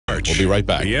March. We'll be right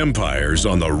back. The Empire's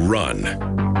on the run.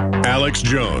 Alex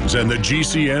Jones and the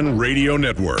GCN Radio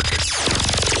Network.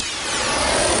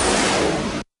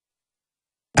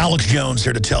 Alex Jones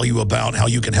here to tell you about how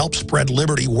you can help spread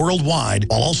liberty worldwide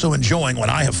while also enjoying what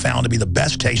I have found to be the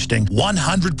best tasting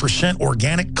 100%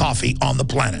 organic coffee on the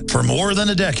planet. For more than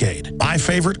a decade, my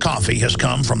favorite coffee has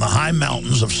come from the high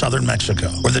mountains of southern Mexico,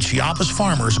 where the Chiapas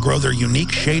farmers grow their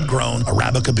unique shade-grown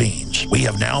Arabica beans. We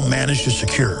have now managed to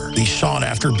secure these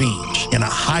sought-after beans in a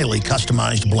highly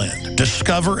customized blend.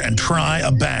 Discover and try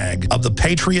a bag of the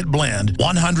Patriot Blend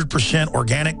 100%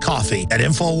 organic coffee at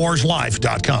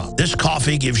InfoWarsLife.com. This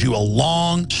coffee gives you a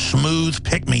long, smooth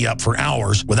pick-me-up for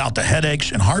hours without the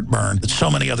headaches and heartburn that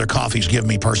so many other coffees give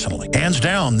me personally. Hands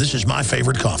down, this is my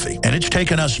favorite coffee, and it's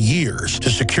taken us years to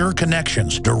secure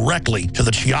connections directly to the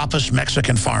Chiapas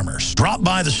Mexican farmers. Drop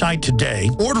by the site today,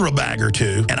 order a bag or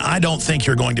two, and I don't think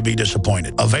you're going to be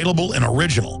disappointed. Available in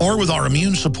original or with our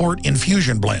Immune Support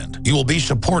Infusion Blend. You will be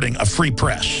supporting a free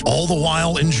press, all the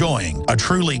while enjoying a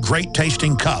truly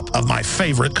great-tasting cup of my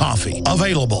favorite coffee.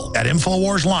 Available at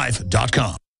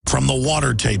InfoWarsLife.com. From the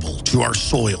water table to our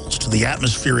soils to the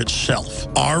atmosphere itself,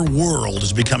 our world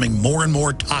is becoming more and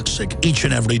more toxic each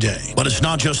and every day. But it's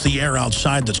not just the air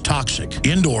outside that's toxic.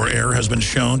 Indoor air has been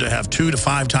shown to have 2 to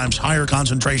 5 times higher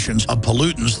concentrations of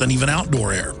pollutants than even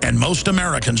outdoor air. And most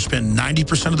Americans spend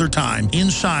 90% of their time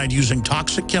inside using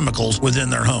toxic chemicals within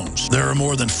their homes. There are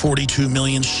more than 42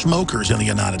 million smokers in the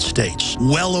United States.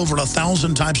 Well over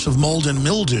 1,000 types of mold and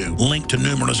mildew linked to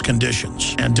numerous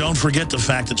conditions. And don't forget the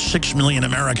fact that 6 million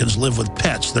Americans live with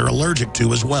pets they're allergic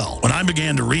to as well. When I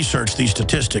began to research these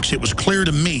statistics, it was clear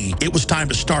to me it was time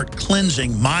to start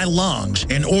cleansing my lungs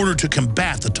in order to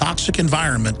combat the toxic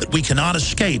environment that we cannot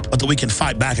escape, but that we can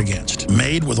fight back against.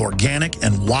 Made with organic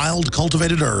and wild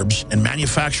cultivated herbs and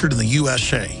manufactured in the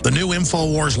USA, the new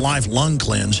InfoWars Life Lung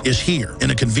Cleanse is here in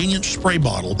a convenient spray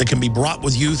bottle that can be brought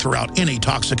with you throughout any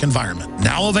toxic environment.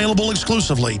 Now available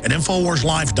exclusively at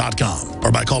InfoWarsLife.com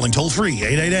or by calling toll-free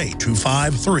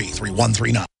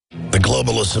 888-253-3139. The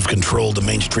globalists have controlled the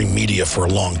mainstream media for a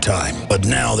long time, but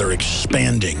now they're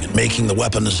expanding and making the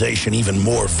weaponization even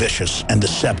more vicious and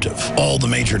deceptive. All the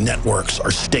major networks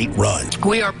are state-run.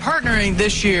 We are partnering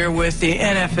this year with the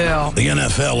NFL. The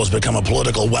NFL has become a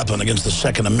political weapon against the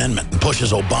Second Amendment and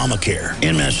pushes Obamacare.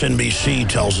 MSNBC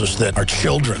tells us that our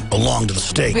children belong to the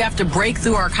state. We have to break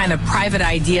through our kind of private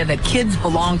idea that kids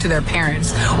belong to their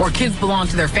parents or kids belong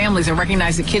to their families and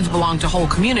recognize that kids belong to whole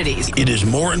communities. It is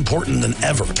more important than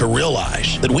ever to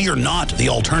realize that we are not the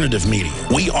alternative media.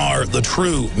 We are the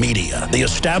true media. The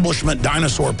establishment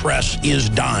dinosaur press is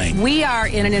dying. We are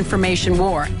in an information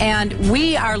war, and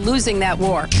we are losing that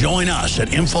war. Join us at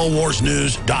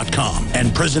InfoWarsNews.com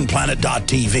and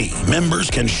PrisonPlanet.tv. Members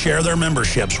can share their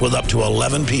memberships with up to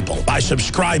 11 people. By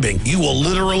subscribing, you will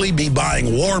literally be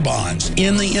buying war bonds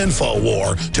in the info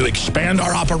war to expand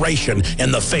our operation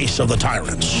in the face of the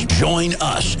tyrants. Join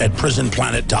us at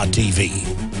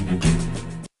PrisonPlanet.tv.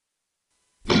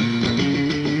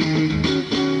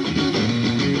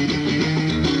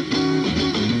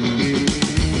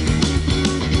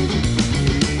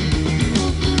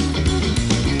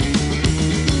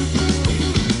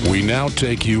 We now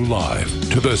take you live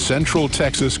to the Central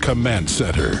Texas Command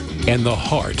Center and the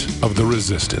heart of the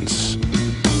resistance.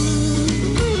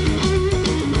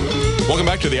 Welcome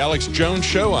back to the Alex Jones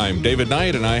Show. I'm David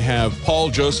Knight, and I have Paul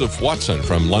Joseph Watson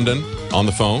from London on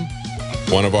the phone,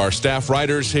 one of our staff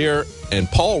writers here. And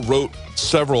Paul wrote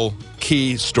several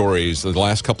key stories the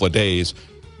last couple of days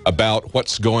about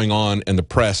what's going on in the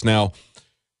press. Now,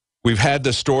 we've had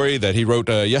this story that he wrote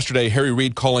yesterday, Harry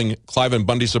Reid calling Cliven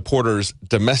Bundy supporters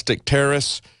domestic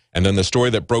terrorists. And then the story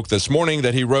that broke this morning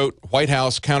that he wrote, White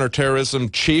House counterterrorism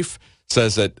chief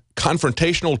says that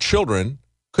confrontational children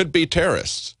could be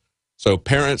terrorists. So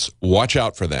parents, watch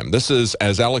out for them. This is,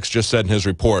 as Alex just said in his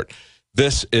report,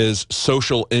 this is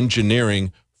social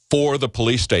engineering for the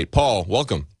police state. Paul,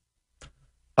 welcome.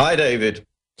 Hi, David.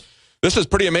 This is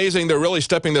pretty amazing. They're really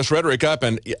stepping this rhetoric up.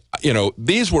 And, you know,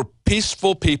 these were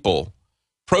peaceful people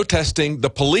protesting the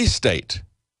police state.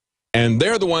 And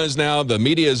they're the ones now, the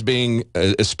media is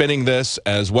spinning this,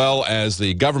 as well as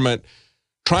the government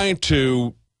trying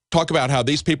to talk about how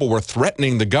these people were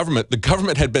threatening the government. The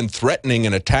government had been threatening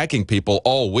and attacking people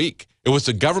all week. It was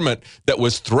the government that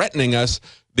was threatening us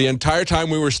the entire time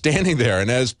we were standing there. And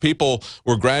as people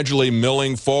were gradually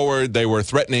milling forward, they were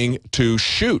threatening to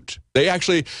shoot. They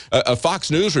actually, a Fox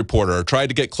News reporter tried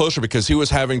to get closer because he was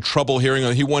having trouble hearing.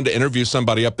 He wanted to interview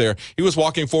somebody up there. He was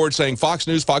walking forward saying, Fox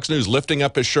News, lifting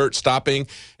up his shirt, stopping,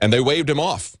 and they waved him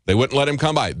off. They wouldn't let him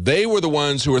come by. They were the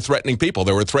ones who were threatening people.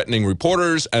 They were threatening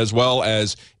reporters as well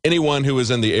as anyone who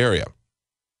was in the area.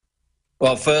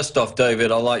 Well, first off,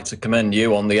 David, I'd like to commend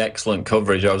you on the excellent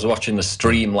coverage. I was watching the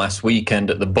stream last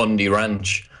weekend at the Bundy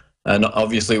Ranch, and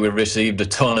obviously we received a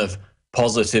ton of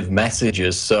positive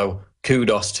messages, so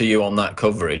kudos to you on that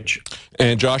coverage.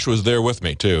 And Josh was there with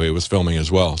me, too. He was filming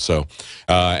as well. So,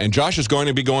 and Josh is going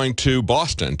to be going to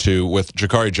Boston with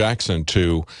Jakari Jackson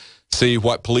to see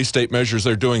what police state measures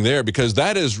they're doing there, because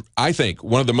that is, I think,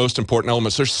 one of the most important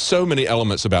elements. There's so many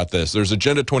elements about this. There's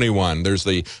Agenda 21, there's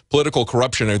the political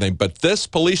corruption and everything, but this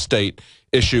police state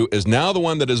issue is now the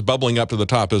one that is bubbling up to the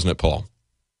top, isn't it, Paul?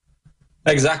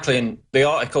 Exactly, and the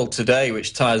article today,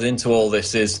 which ties into all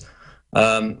this, is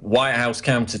White House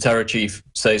counter-terror chief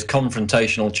says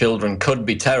confrontational children could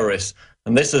be terrorists,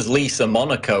 and this is Lisa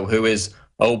Monaco, who is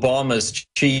Obama's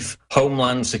chief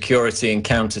Homeland Security and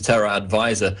counter-terror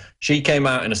advisor. She came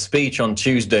out in a speech on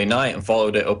Tuesday night and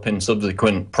followed it up in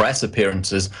subsequent press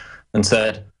appearances and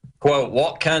said, quote,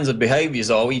 "What kinds of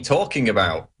behaviors are we talking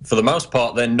about? For the most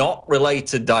part, they're not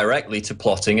related directly to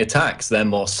plotting attacks. They're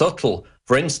more subtle.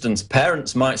 For instance,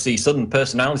 parents might see sudden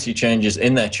personality changes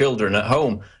in their children at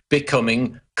home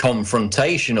becoming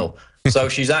confrontational." So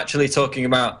she's actually talking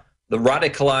about the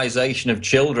radicalization of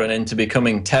children into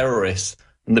becoming terrorists.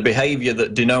 And the behavior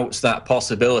that denotes that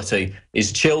possibility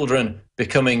is children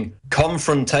becoming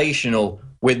confrontational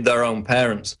with their own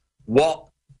parents. What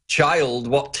child,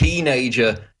 what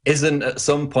teenager isn't at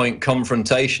some point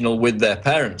confrontational with their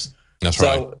parents? That's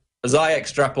right. So as I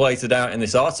extrapolated out in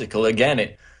this article,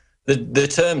 again, the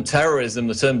term terrorism,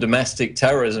 the term domestic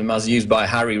terrorism, as used by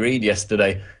Harry Reid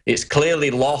yesterday, it's clearly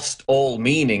lost all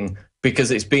meaning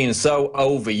because it's been so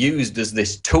overused as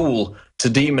this tool to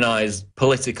demonize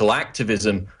political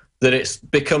activism that it's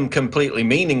become completely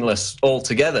meaningless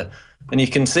altogether. And you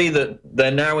can see that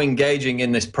they're now engaging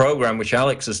in this program, which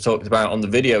Alex has talked about on the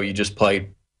video you just played.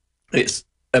 It's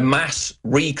a mass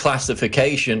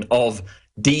reclassification of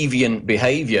deviant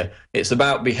behavior. It's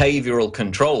about behavioral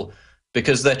control,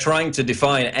 because they're trying to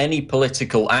define any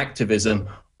political activism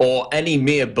or any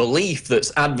mere belief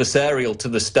that's adversarial to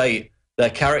the state. They're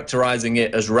characterizing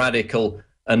it as radical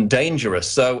and dangerous.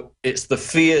 So it's the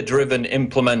fear-driven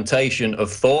implementation of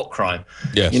thought crime.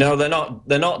 Yes. You know,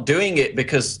 they're not doing it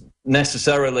because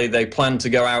necessarily they plan to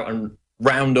go out and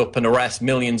round up and arrest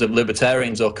millions of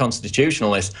libertarians or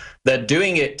constitutionalists. They're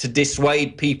doing it to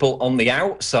dissuade people on the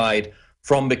outside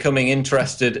from becoming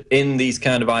interested in these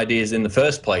kind of ideas in the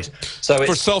first place. So it's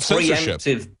for self-censorship.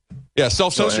 Preemptive. Yeah,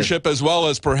 self-censorship as well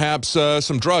as perhaps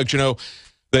some drugs. You know,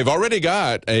 they've already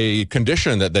got a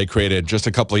condition that they created just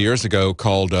a couple of years ago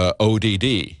called ODD.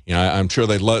 You know, I'm sure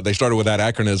they started with that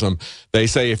acronym. They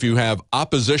say if you have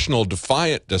oppositional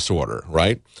defiant disorder,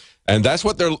 right? And that's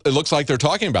what it looks like they're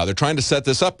talking about. They're trying to set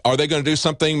this up. Are they going to do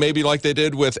something maybe like they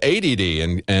did with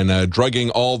ADD and drugging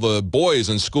all the boys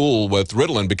in school with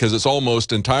Ritalin, because it's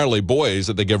almost entirely boys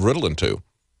that they give Ritalin to?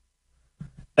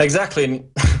 Exactly. And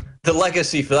the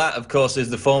legacy for that, of course,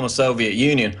 is the former Soviet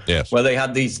Union, yes, where they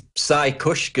had these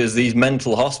psychushkas, these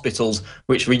mental hospitals,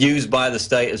 which were used by the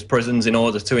state as prisons in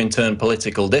order to intern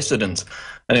political dissidents.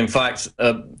 And in fact,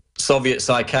 a Soviet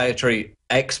psychiatry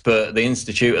expert at the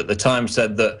Institute at the time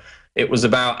said that it was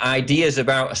about ideas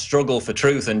about a struggle for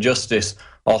truth and justice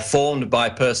are formed by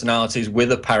personalities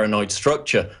with a paranoid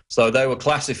structure. So they were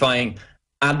classifying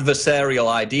adversarial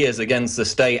ideas against the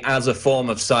state as a form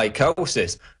of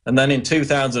psychosis. And then in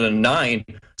 2009,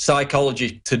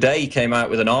 Psychology Today came out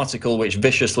with an article which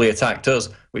viciously attacked us,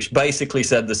 which basically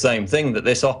said the same thing, that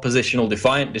this oppositional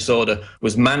defiant disorder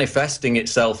was manifesting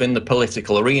itself in the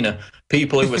political arena.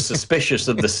 People who were suspicious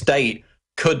of the state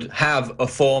could have a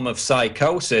form of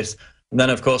psychosis. And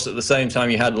then, of course, at the same time,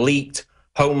 you had leaked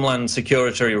Homeland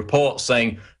Security reports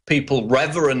saying people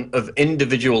reverent of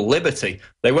individual liberty.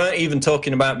 They weren't even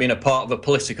talking about being a part of a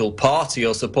political party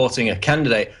or supporting a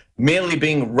candidate. Merely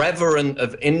being reverent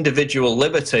of individual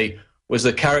liberty was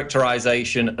a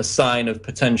characterization, a sign of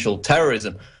potential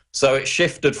terrorism. So it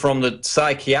shifted from the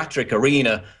psychiatric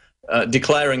arena,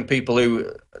 declaring people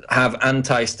who have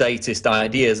anti-statist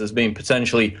ideas as being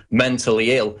potentially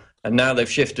mentally ill, and now they've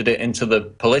shifted it into the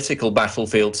political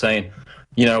battlefield, saying,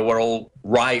 you know, we're all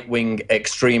right-wing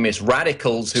extremist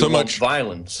radicals who want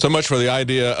violence. So much for the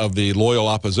idea of the loyal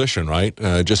opposition, right?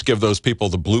 Just give those people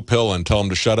the blue pill and tell them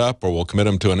to shut up, or we'll commit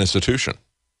them to an institution.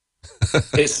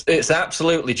 It's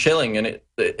absolutely chilling, and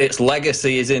its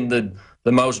legacy is in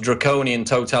the most draconian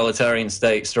totalitarian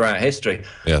states throughout history.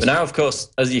 Yes. But now, of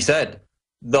course, as you said,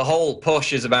 the whole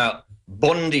push is about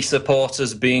Bundy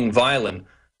supporters being violent.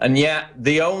 And yet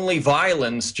the only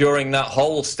violence during that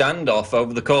whole standoff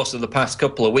over the course of the past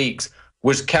couple of weeks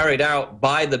was carried out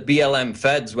by the BLM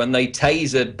feds when they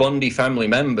tasered Bundy family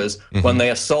members, when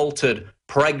they assaulted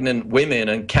pregnant women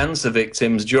and cancer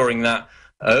victims during that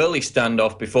early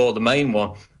standoff before the main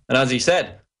one. And as he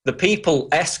said, the people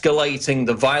escalating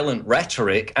the violent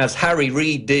rhetoric, as Harry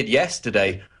Reid did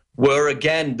yesterday, were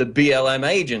again the BLM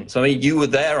agents. I mean, you were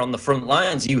there on the front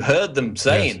lines. You heard them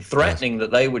saying, threatening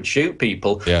that they would shoot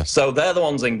people. Yes. So they're the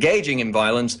ones engaging in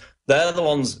violence. They're the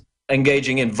ones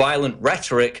engaging in violent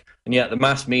rhetoric, and yet the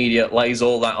mass media lays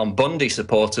all that on Bundy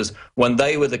supporters when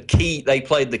they were they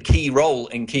played the key role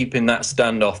in keeping that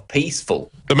standoff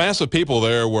peaceful. The mass of people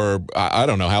there were, I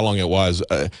don't know how long it was.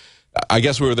 I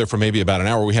guess we were there for maybe about an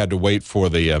hour. We had to wait for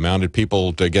the mounted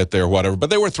people to get there, whatever. But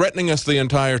they were threatening us the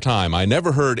entire time. I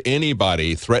never heard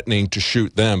anybody threatening to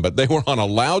shoot them, but they were on a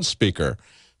loudspeaker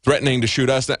threatening to shoot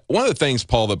us. One of the things,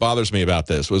 Paul, that bothers me about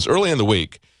this was early in the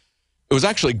week, it was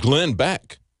actually Glenn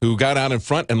Beck who got out in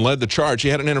front and led the charge. He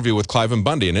had an interview with Cliven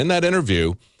Bundy, and in that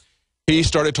interview, he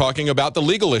started talking about the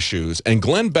legal issues. And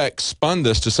Glenn Beck spun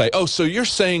this to say, oh, so you're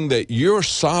saying that you're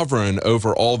sovereign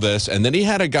over all this? And then he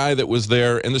had a guy that was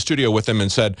there in the studio with him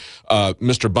and said,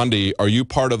 Mr. Bundy, are you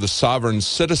part of the sovereign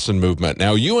citizen movement?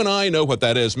 Now, you and I know what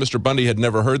that is. Mr. Bundy had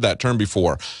never heard that term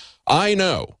before. I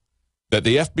know that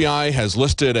the FBI has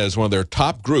listed as one of their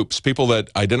top groups, people that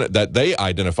they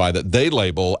identify, that they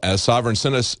label as sovereign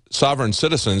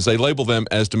citizens. They label them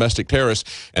as domestic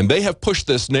terrorists, and they have pushed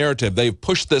this narrative. They've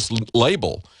pushed this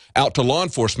label out to law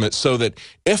enforcement so that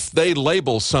if they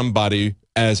label somebody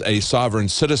as a sovereign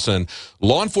citizen,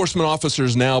 law enforcement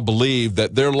officers now believe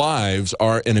that their lives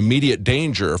are in immediate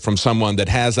danger from someone that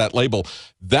has that label.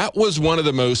 That was one of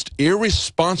the most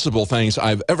irresponsible things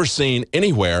I've ever seen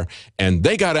anywhere, and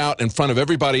they got out in front of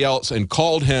everybody else and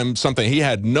called him something he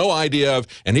had no idea of,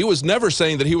 and he was never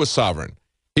saying that he was sovereign.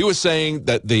 He was saying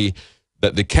that the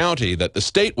county, that the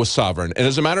state was sovereign. And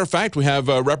as a matter of fact, we have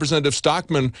Representative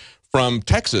Stockman from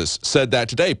Texas said that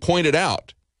today, pointed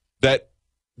out that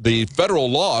the federal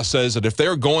law says that if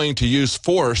they're going to use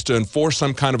force to enforce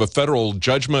some kind of a federal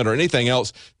judgment or anything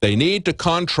else, they need to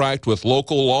contract with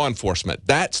local law enforcement.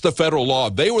 That's the federal law.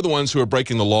 They were the ones who were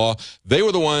breaking the law. They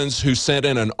were the ones who sent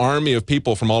in an army of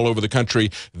people from all over the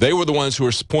country. They were the ones who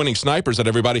were pointing snipers at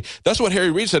everybody. That's what Harry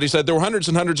Reid said. He said there were hundreds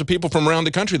and hundreds of people from around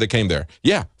the country that came there.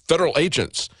 Yeah, federal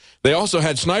agents. They also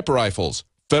had sniper rifles.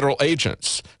 Federal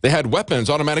agents. They had weapons,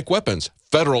 automatic weapons.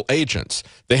 Federal agents.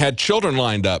 They had children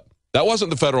lined up. That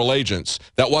wasn't the federal agents.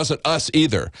 That wasn't us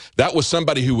either. That was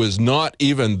somebody who was not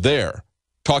even there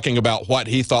talking about what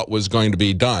he thought was going to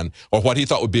be done or what he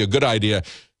thought would be a good idea.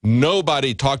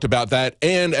 Nobody talked about that,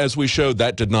 and as we showed,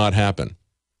 that did not happen.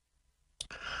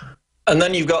 And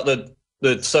then you've got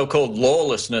the so-called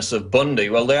lawlessness of Bundy.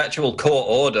 Well, the actual court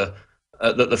order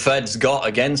that the feds got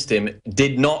against him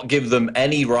did not give them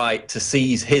any right to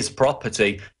seize his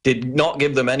property, did not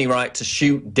give them any right to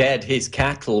shoot dead his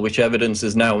cattle, which evidence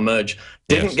has now emerged,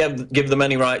 didn't give them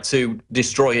any right to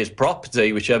destroy his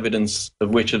property, which evidence of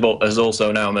which has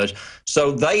also now emerged.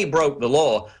 So they broke the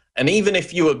law. And even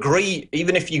if you agree,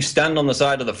 even if you stand on the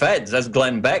side of the feds, as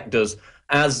Glenn Beck does,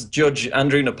 as Judge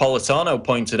Andrew Napolitano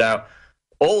pointed out,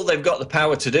 all they've got the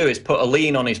power to do is put a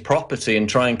lien on his property and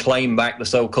try and claim back the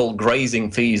so-called grazing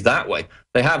fees that way.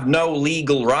 They have no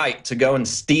legal right to go and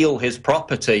steal his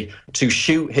property, to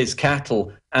shoot his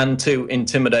cattle, and to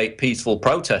intimidate peaceful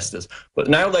protesters. But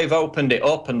now they've opened it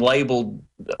up and labeled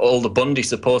all the Bundy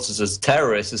supporters as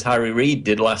terrorists, as Harry Reid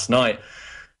did last night.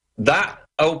 That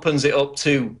opens it up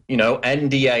to,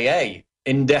 NDAA,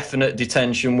 indefinite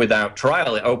detention without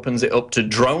trial. It opens it up to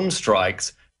drone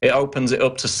strikes. It opens it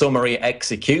up to summary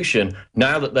execution.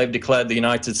 Now that they've declared the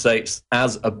United States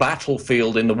as a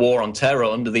battlefield in the war on terror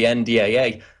under the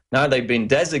NDAA, now they've been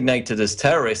designated as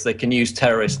terrorists, they can use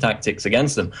terrorist tactics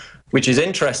against them, which is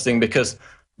interesting because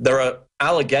there are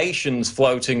allegations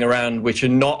floating around which are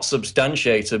not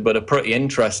substantiated but are pretty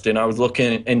interesting. I was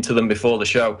looking into them before the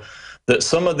show, that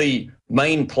some of the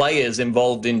main players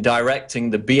involved in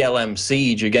directing the BLM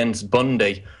siege against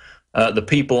Bundy, the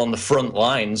people on the front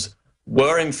lines,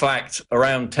 were in fact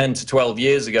around 10 to 12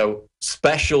 years ago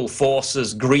special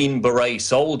forces Green Beret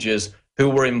soldiers who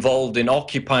were involved in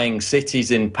occupying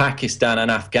cities in Pakistan and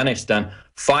Afghanistan,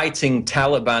 fighting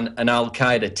Taliban and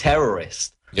Al-Qaeda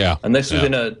terrorists. Yeah. And this was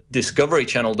in a Discovery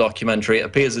Channel documentary. It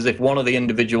appears as if one of the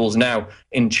individuals now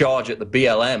in charge at the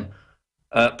BLM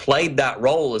played that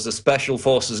role as a special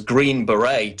forces Green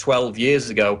Beret 12 years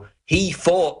ago. He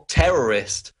fought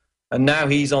terrorists, and now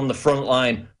he's on the front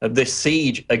line of this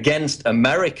siege against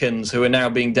Americans who are now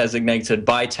being designated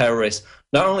by terrorists,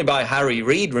 not only by Harry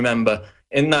Reid. Remember,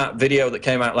 in that video that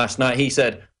came out last night, he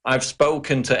said, I've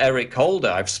spoken to Eric Holder,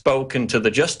 I've spoken to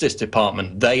the Justice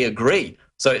Department, they agree.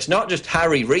 So it's not just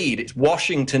Harry Reid, it's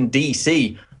Washington,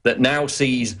 D.C. that now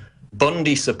sees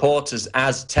Bundy supporters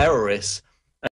as terrorists